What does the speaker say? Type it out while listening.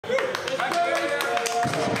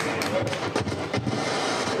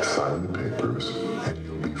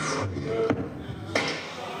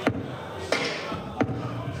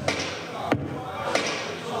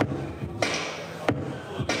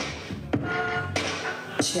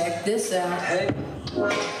Check this out. Hey.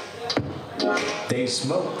 They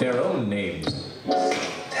smoke their own names.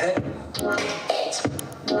 Hey.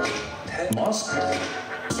 Hey. Moscops.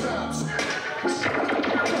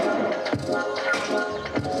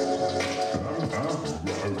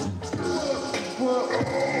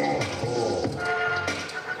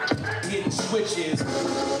 Hitting switches.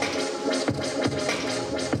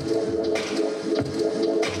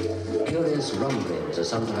 Curious rumblings are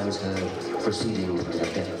sometimes heard proceeding from the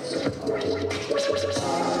depths of the forest.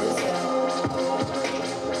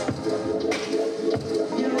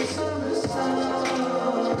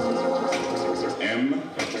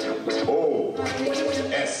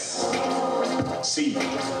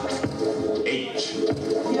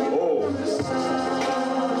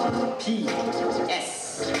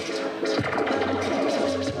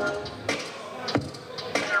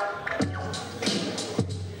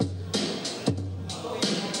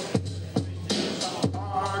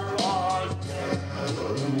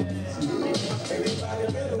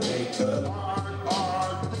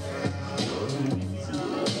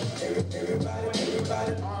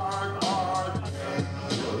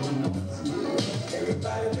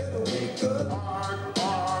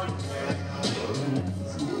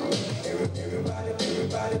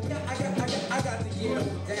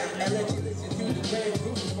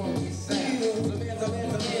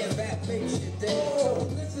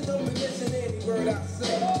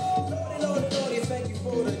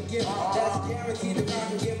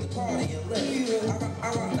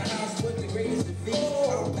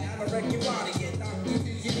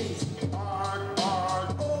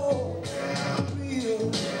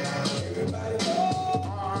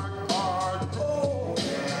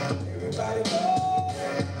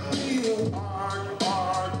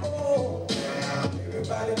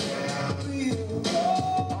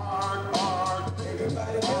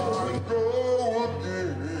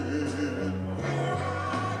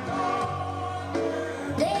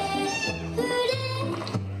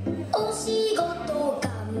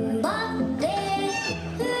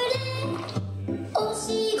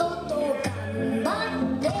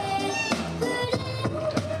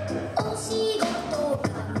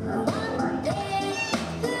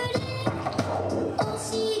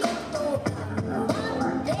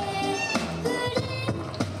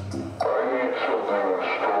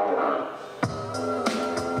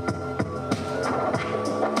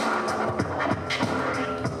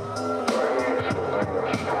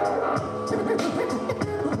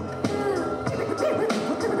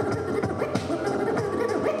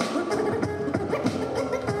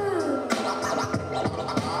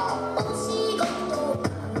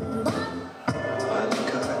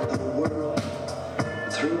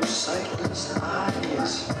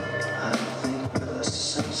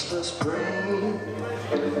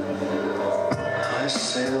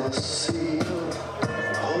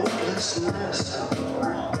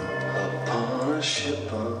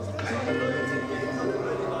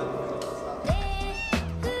 Moschops.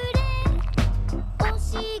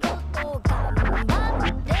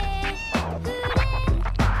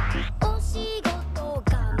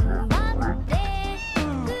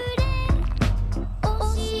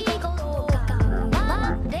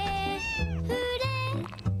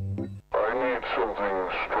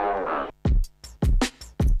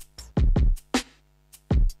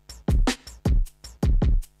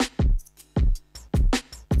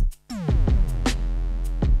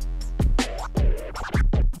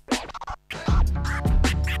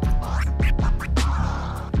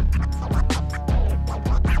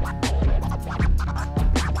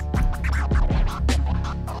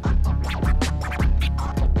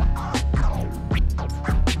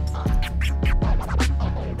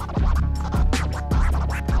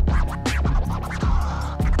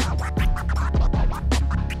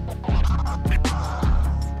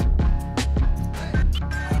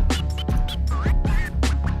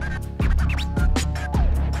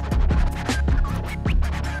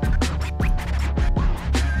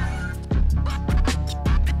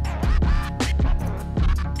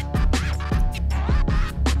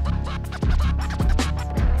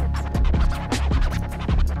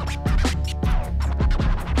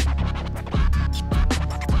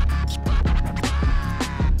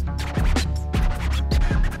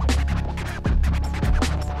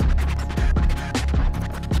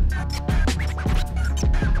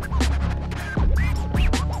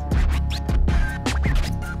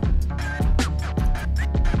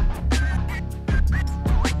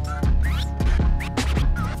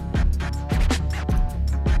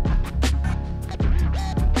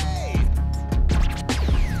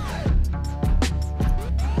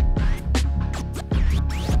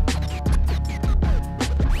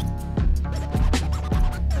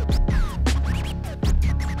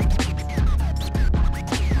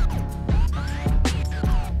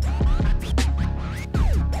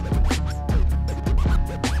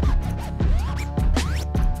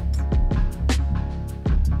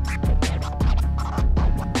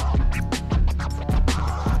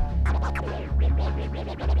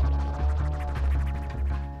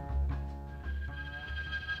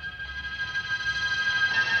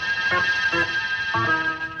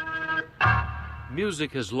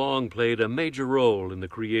 Music has long played a major role in the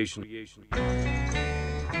creation.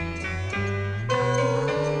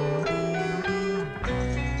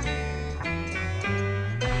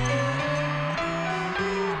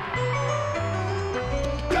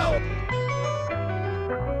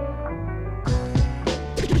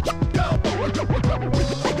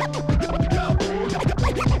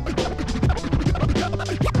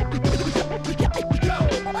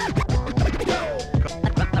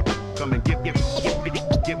 Come and get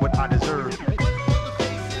what I deserve.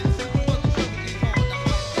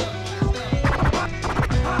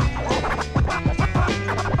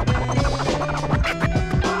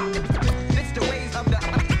 It's the ways of the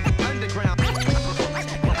underground.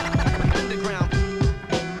 Underground.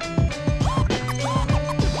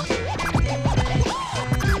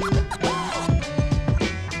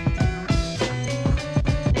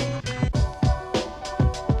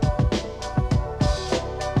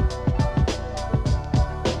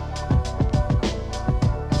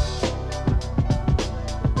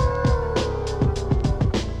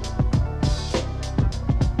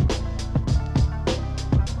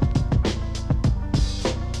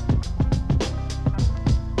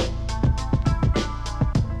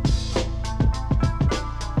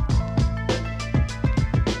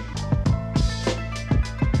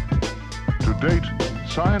 To date,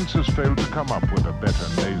 science has failed to come up with a better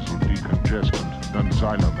nasal decongestant than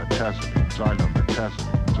xylometazoline,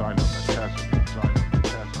 xylometazoline, xylometazoline,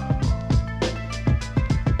 xylometazoline.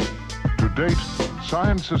 To date,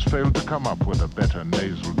 science has failed to come up with a better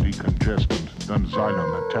nasal decongestant than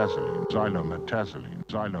xylometazoline, xylometazoline,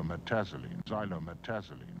 xylometazoline,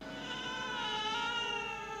 xylometazoline.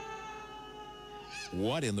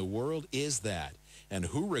 What in the world is that? And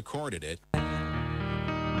who recorded it?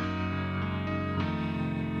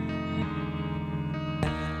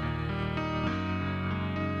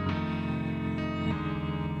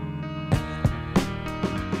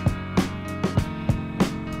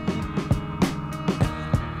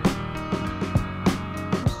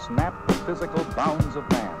 Snap the physical bounds of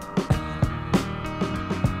man.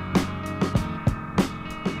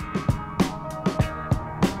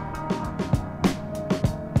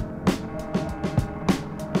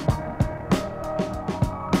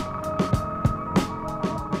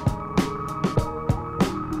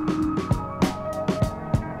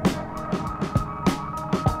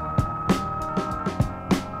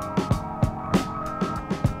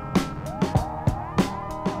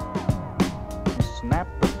 Snap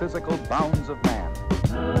the physical bounds of man.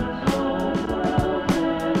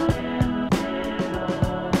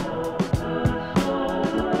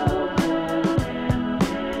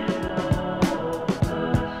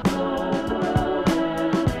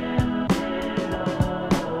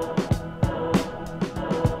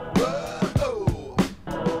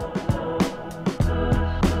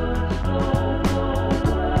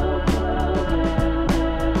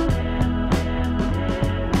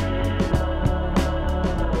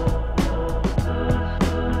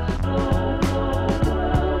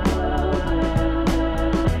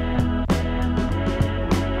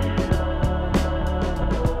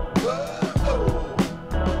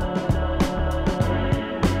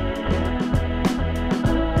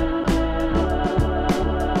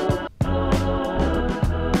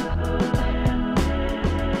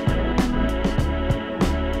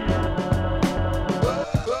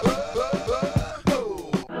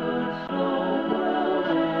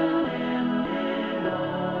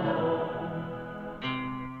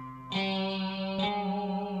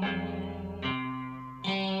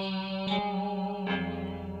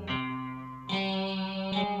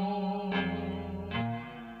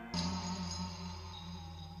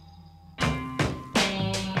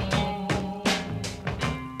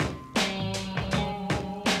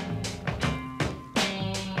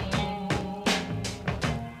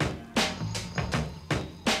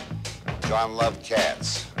 John loved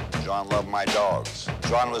cats. John loved my dogs.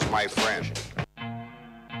 John was my friend.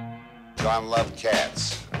 John loved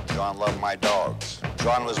cats. John loved my dogs.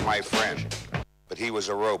 John was my friend. But he was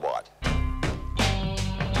a robot.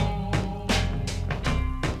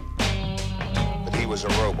 But he was a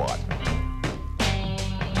robot.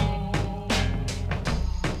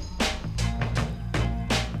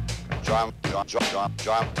 John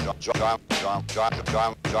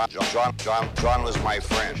was my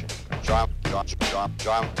friend.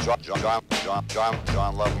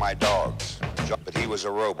 John loved my dogs, but he was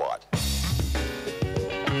a robot.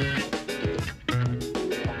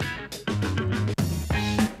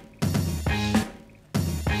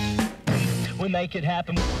 We make it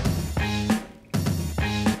happen.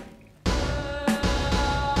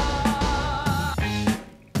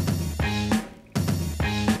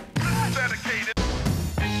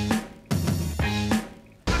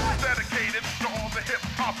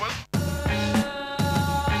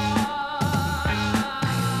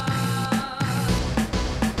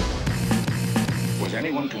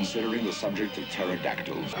 anyone considering the subject of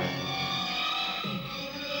pterodactyls?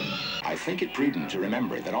 I think it prudent to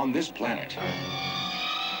remember that on this planet,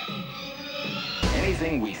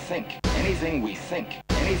 anything we think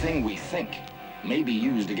may be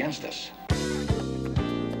used against us.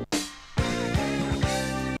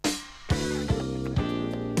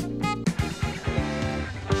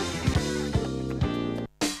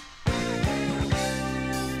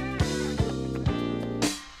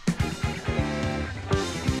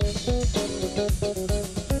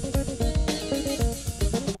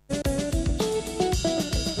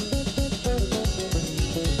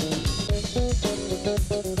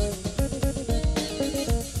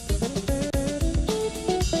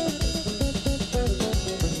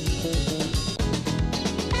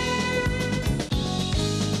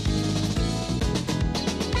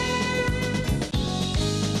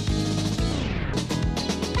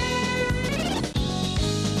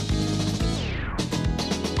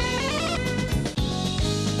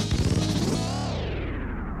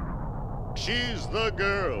 She's the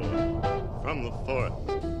girl from the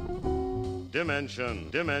fourth dimension.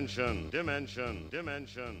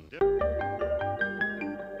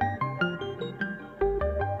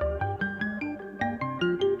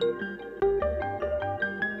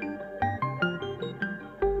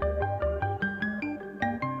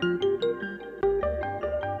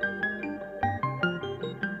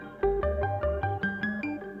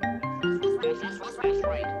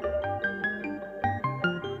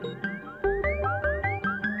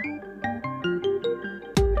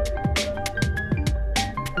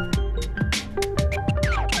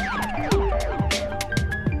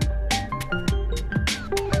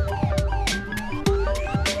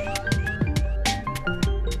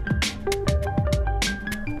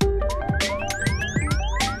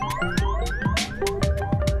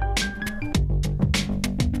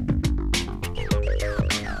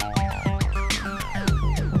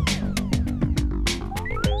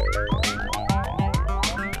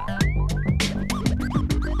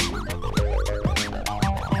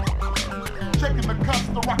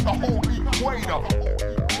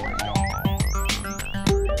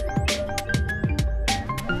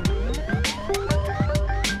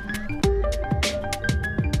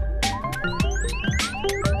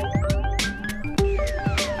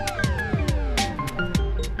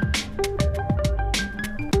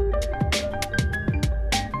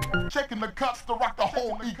 Checking the cuts to rock the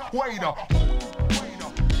whole equator.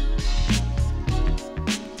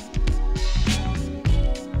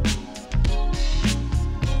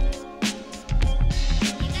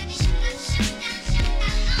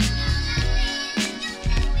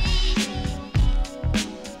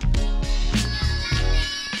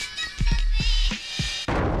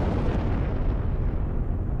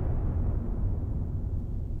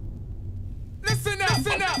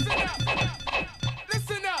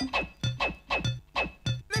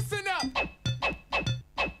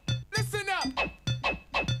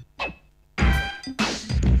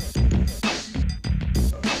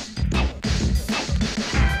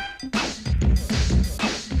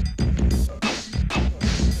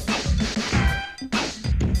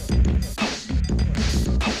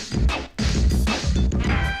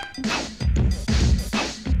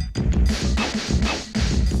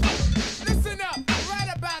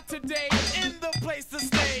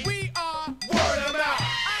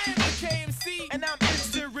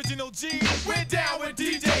 We're down with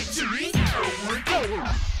DJ G.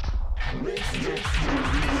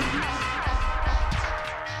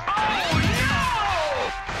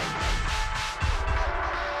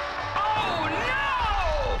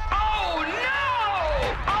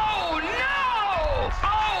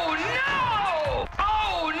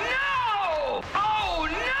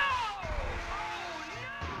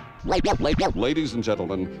 Ladies and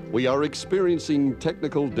gentlemen, we are experiencing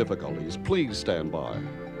technical difficulties. Please stand by.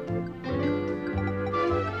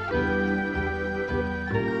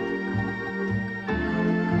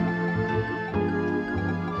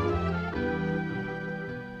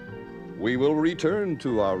 We will return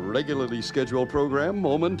to our regularly scheduled program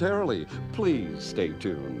momentarily. Please stay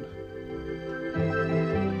tuned.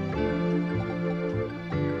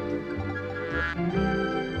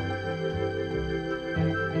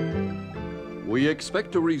 We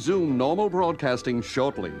expect to resume normal broadcasting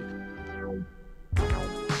shortly.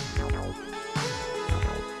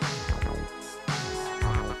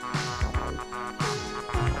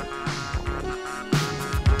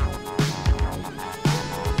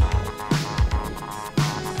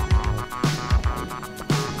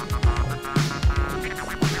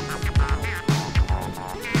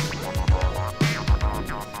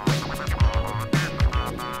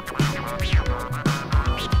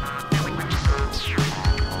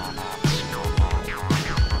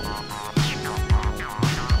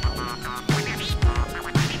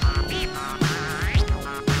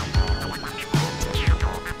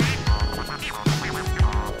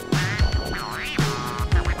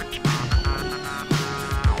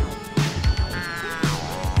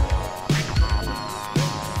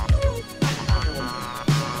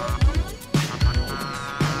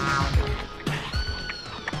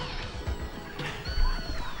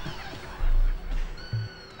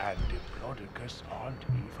 circus aren't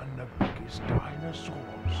even the biggest dinosaurs.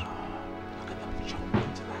 Look at them jump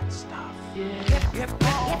into that stuff.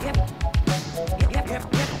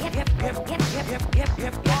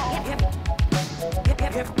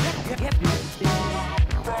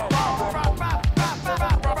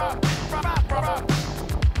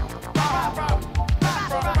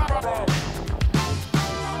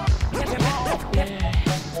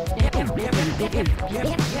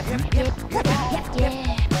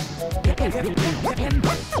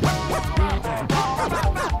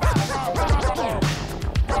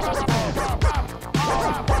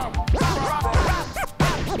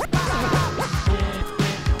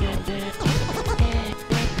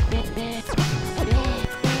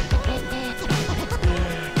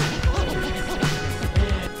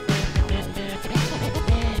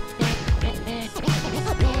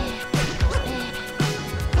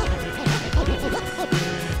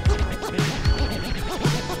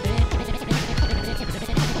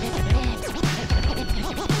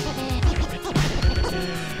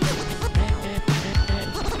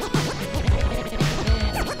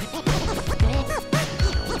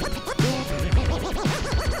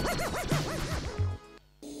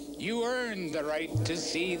 You earned the right to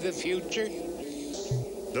see the future.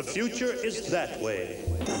 The future is that way.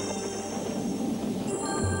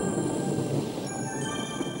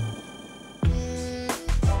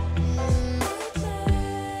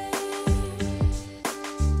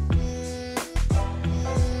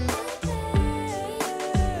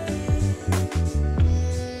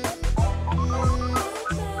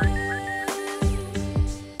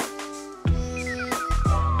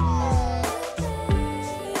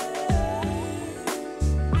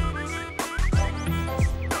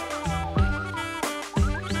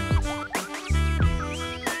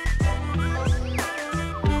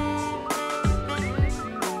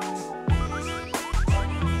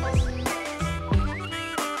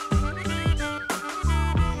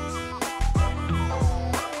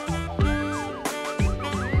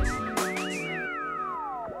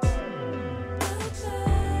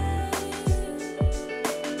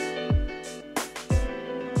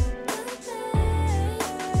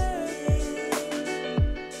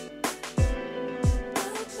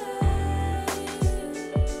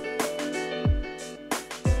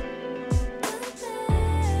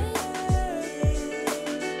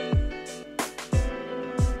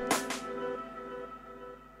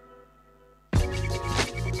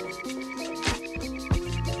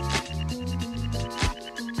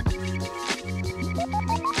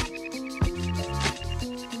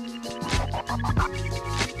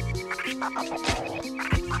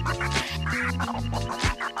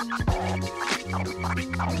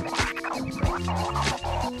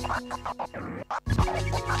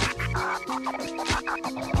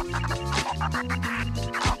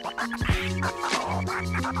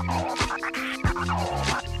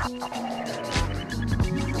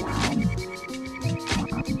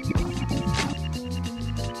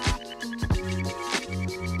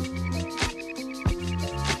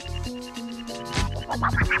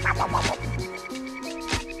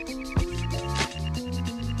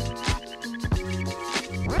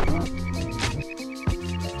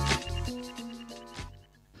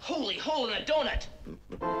 Holy hole in a donut!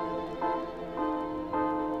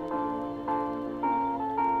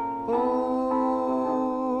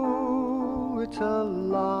 Oh, it's a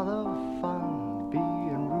lot of fun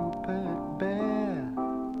being Rupert Bear.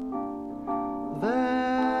 There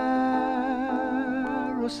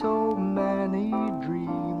are so many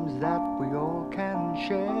dreams that we all can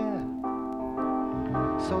share.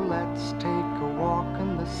 So let's take a walk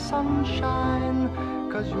in the sunshine,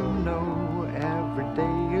 'cause you know every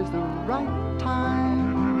day is the right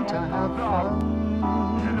time to have fun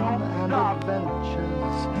and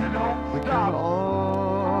adventures we can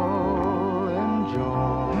all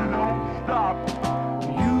enjoy.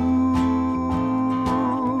 You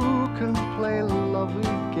can play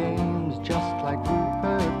lovely games just like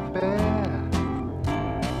Rupert Bear.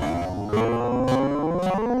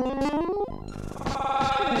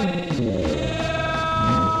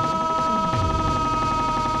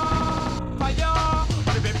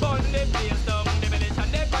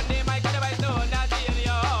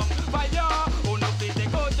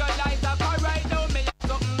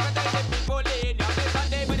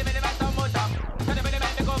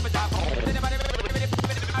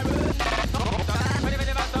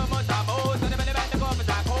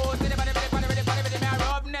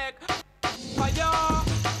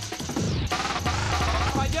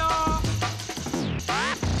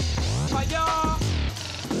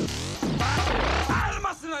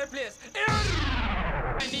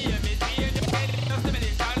 My name is Beard, the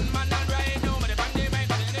stimulation man, and right now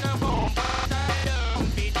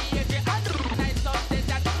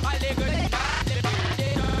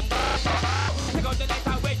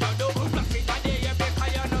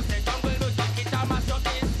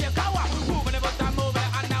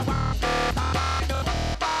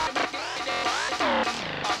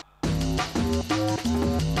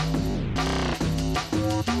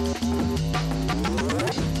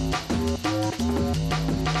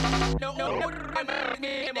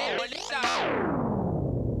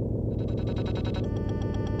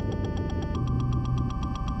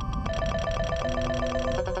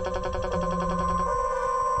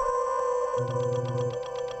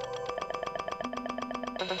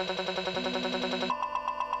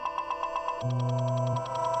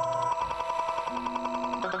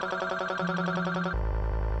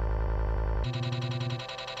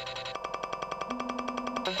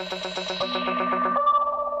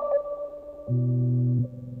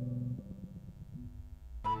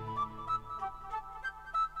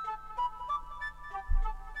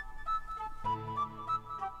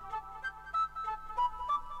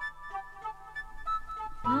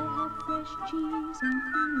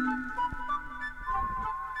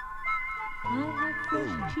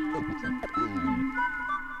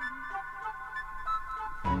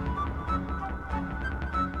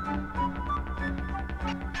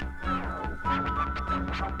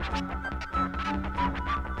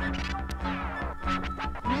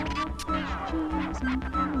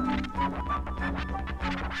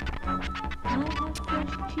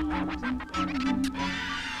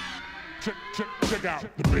Check out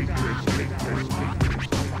the bass.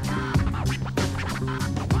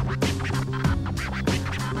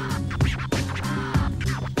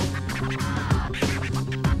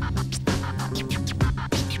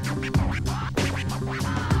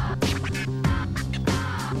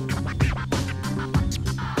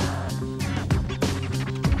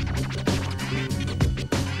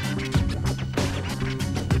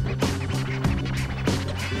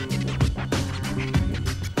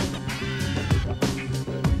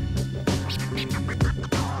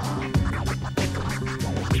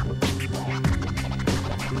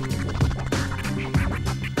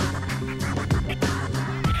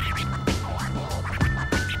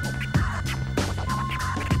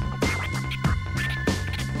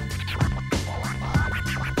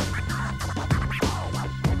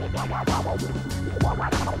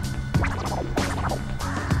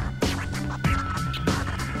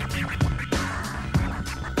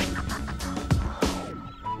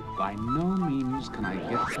 By no means can I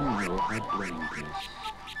get to know her blameless.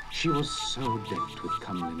 She was so decked with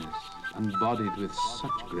comeliness, and bodied with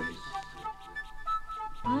such grace.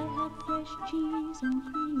 I have fresh cheese and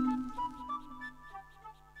cream.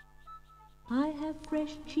 I have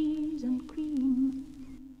fresh cheese and cream.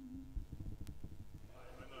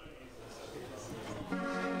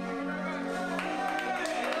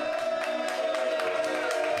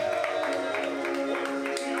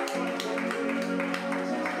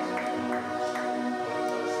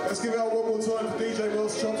 Let's give it out one more time for DJ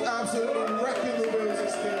Moschops, absolutely wrecking the music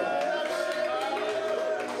still.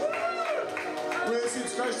 We're Sid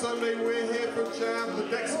Scratch Sunday, we're here for Jam. The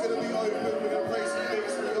decks are going to be open, we're going to play some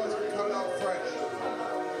gigs so you guys can cut out fresh.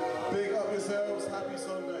 Big up yourselves, happy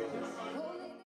Sunday.